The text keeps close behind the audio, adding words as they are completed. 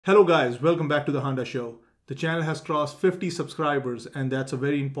Hello guys, welcome back to the Honda Show. The channel has crossed 50 subscribers and that's a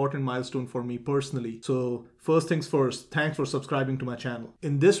very important milestone for me personally. So first things first, thanks for subscribing to my channel.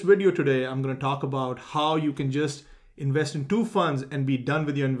 In this video today, I'm going to talk about how you can just invest in 2 funds and be done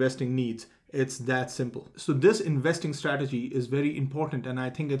with your investing needs. It's that simple. So this investing strategy is very important and I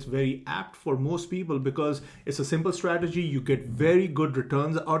think it's very apt for most people because it's a simple strategy. You get very good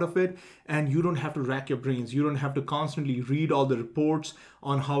returns out of it and you don't have to rack your brains. You don't have to constantly read all the reports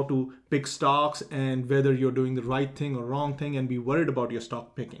on how to pick stocks and whether you're doing the right thing or wrong thing and be worried about your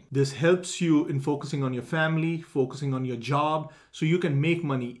stock picking. This helps you in focusing on your family, focusing on your job, so you can make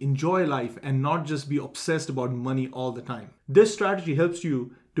money, enjoy life, and not just be obsessed about money all the time. This strategy helps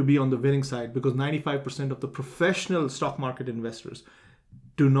you to be on the winning side because 95% of the professional stock market investors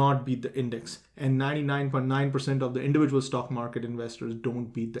do not beat the index and 99.9% of the individual stock market investors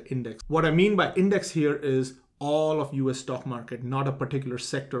don't beat the index. What I mean by index here is all of US stock market, not a particular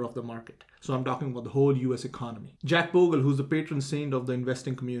sector of the market. So I'm talking about the whole US economy. Jack Bogle, who's the patron saint of the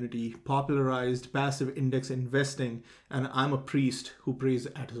investing community, popularized passive index investing, and I'm a priest who prays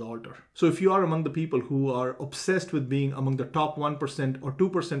at his altar. So if you are among the people who are obsessed with being among the top 1% or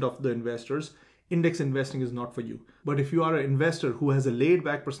 2% of the investors, index investing is not for you. But if you are an investor who has a laid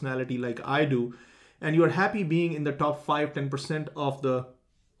back personality like I do, and you're happy being in the top 5-10%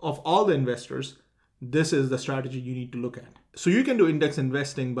 of all the investors, this is the strategy you need to look at. So you can do index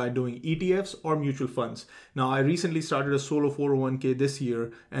investing by doing ETFs or mutual funds. Now, I recently started a solo 401k this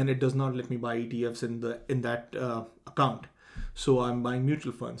year, and it does not let me buy ETFs in that account. So I'm buying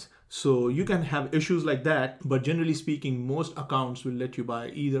mutual funds. So you can have issues like that, but generally speaking, most accounts will let you buy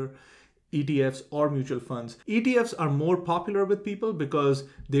either ETFs or mutual funds. ETFs are more popular with people because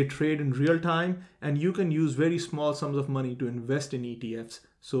they trade in real time and you can use very small sums of money to invest in ETFs.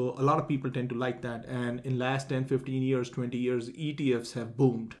 So a lot of people tend to like that. And in last 10, 15 years, 20 years, ETFs have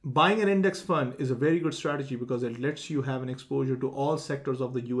boomed. Buying an index fund is a very good strategy because it lets you have an exposure to all sectors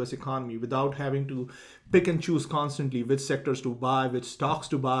of the US economy without having to pick and choose constantly which sectors to buy, which stocks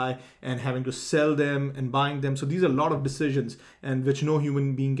to buy, and having to sell them and buying them. So these are a lot of decisions and which no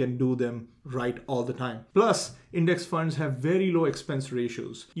human being can do them right all the time. Plus, index funds have very low expense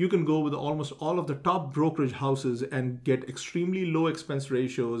ratios. You can go with almost all of the top brokerage houses and get extremely low expense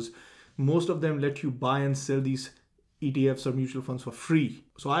ratios. Most of them let you buy and sell these ETFs or mutual funds for free.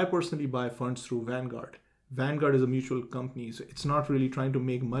 So I personally buy funds through Vanguard. Vanguard is a mutual company, so it's not really trying to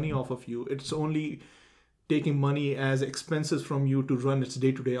make money off of you. It's only taking money as expenses from you to run its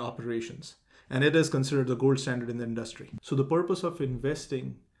day-to-day operations. And it is considered the gold standard in the industry. So the purpose of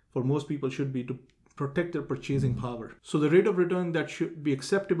investing for most people should be to protect their purchasing power. So the rate of return that should be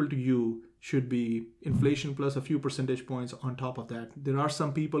acceptable to you should be inflation plus a few percentage points on top of that. There are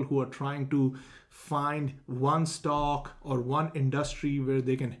some people who are trying to find one stock or one industry where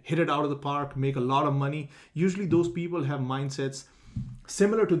they can hit it out of the park, make a lot of money. Usually those people have mindsets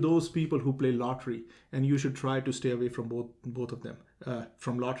similar to those people who play lottery, and you should try to stay away from both of them,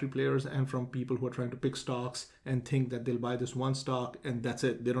 from lottery players and from people who are trying to pick stocks and think that they'll buy this one stock and that's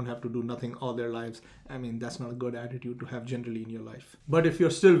it. They don't have to do nothing all their lives. I mean, that's not a good attitude to have generally in your life. But if you're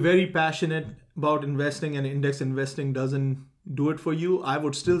still very passionate about investing and index investing doesn't do it for you, I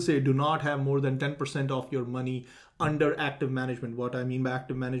would still say do not have more than 10% of your money under active management. What I mean by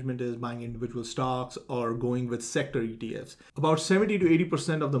active management is buying individual stocks or going with sector ETFs. About 70 to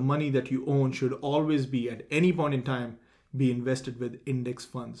 80% of the money that you own should always be at any point in time be invested with index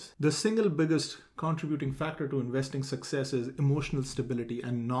funds. The single biggest contributing factor to investing success is emotional stability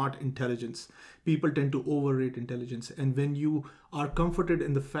and not intelligence. People tend to overrate intelligence, and when you are comforted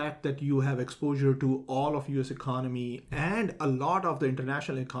in the fact that you have exposure to all of US economy and a lot of the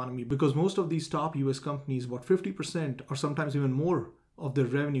international economy, because most of these top US companies, about 50% or sometimes even more of their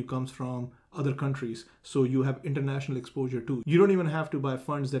revenue comes from other countries. So you have international exposure too. You don't even have to buy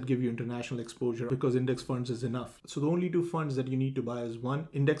funds that give you international exposure because index funds is enough. So the only 2 funds that you need to buy is one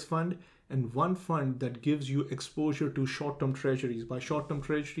index fund and one fund that gives you exposure to short-term treasuries. By short-term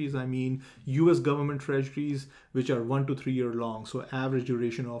treasuries, I mean US government treasuries, which are 1 to 3 year long. So average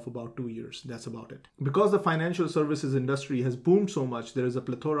duration of about 2 years. That's about it. Because the financial services industry has boomed so much, there is a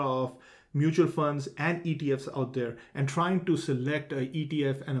plethora of mutual funds and ETFs out there, and trying to select a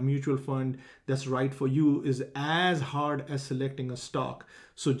ETF and a mutual fund that's right for you is as hard as selecting a stock.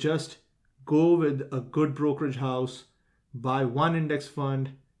 So just go with a good brokerage house, buy one index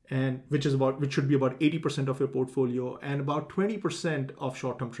fund, and which should be about 80% of your portfolio and about 20% of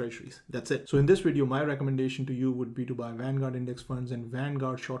short-term treasuries. That's it. So in this video, my recommendation to you would be to buy Vanguard index funds and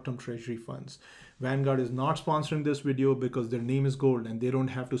Vanguard short-term treasury funds. Vanguard is not sponsoring this video because their name is gold and they don't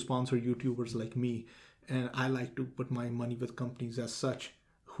have to sponsor YouTubers like me. And I like to put my money with companies as such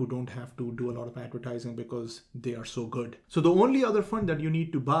who don't have to do a lot of advertising because they are so good. So the only other fund that you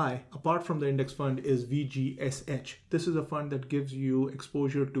need to buy apart from the index fund is VGSH. This is a fund that gives you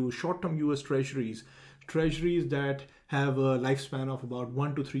exposure to short-term US treasuries that have a lifespan of about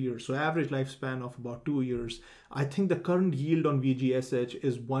 1 to 3 years. So average lifespan of about 2 years. I think the current yield on VGSH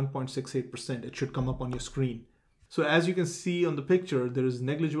is 1.68%. It should come up on your screen. So as you can see on the picture, there is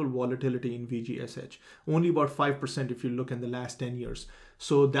negligible volatility in VGSH, only about 5% if you look in the last 10 years.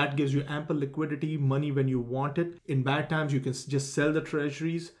 So that gives you ample liquidity, money when you want it. In bad times, you can just sell the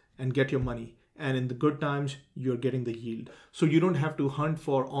treasuries and get your money. And in the good times, you're getting the yield. So you don't have to hunt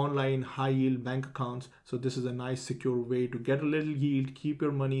for online high yield bank accounts. So this is a nice secure way to get a little yield, keep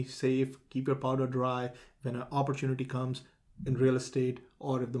your money safe, keep your powder dry. When an opportunity comes in real estate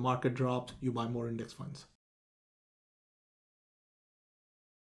or if the market drops, you buy more index funds.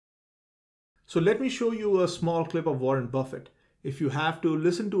 So let me show you a small clip of Warren Buffett. If you have to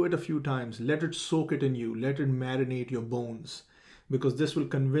listen to it a few times, let it soak it in you, let it marinate your bones, because this will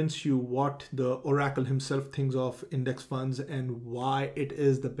convince you what the oracle himself thinks of index funds and why it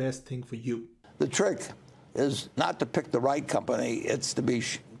is the best thing for you. The trick is not to pick the right company, it's to be,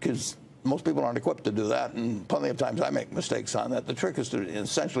 because most people aren't equipped to do that, and plenty of times I make mistakes on that. The trick is to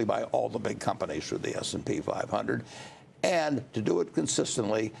essentially buy all the big companies through the S&P 500, and to do it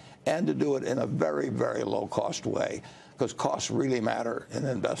consistently, and to do it in a very, very low-cost way, because costs really matter in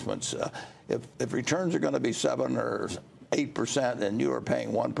investments. If returns are going to be 7 or 8% and you are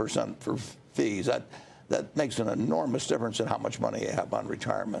paying 1% for fees, that makes an enormous difference in how much money you have on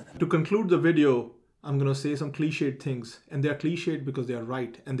retirement. To conclude the video, I'm going to say some cliched things, and they're cliched because they're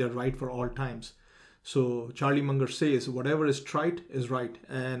right, and they're right for all times. So Charlie Munger says, whatever is trite is right,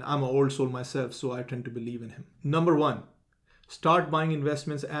 and I'm an old soul myself, so I tend to believe in him. Number 1, start buying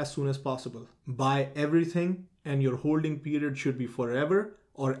investments as soon as possible. Buy everything, and your holding period should be forever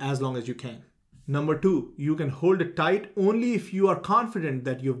or as long as you can. Number 2, you can hold it tight only if you are confident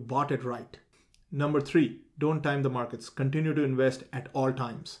that you've bought it right. Number 3, don't time the markets. Continue to invest at all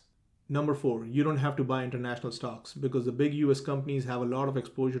times. Number 4, you don't have to buy international stocks because the big US companies have a lot of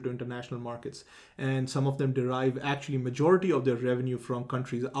exposure to international markets, and some of them derive actually majority of their revenue from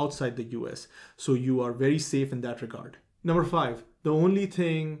countries outside the US. So you are very safe in that regard. Number 5, the only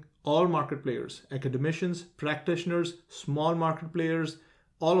thing all market players, academicians, practitioners, small market players,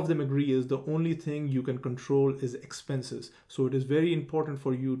 all of them agree is the only thing you can control is expenses. So it is very important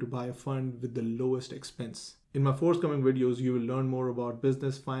for you to buy a fund with the lowest expense. In my forthcoming videos, you will learn more about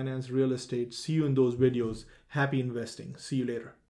business, finance, real estate. See you in those videos. Happy investing. See you later.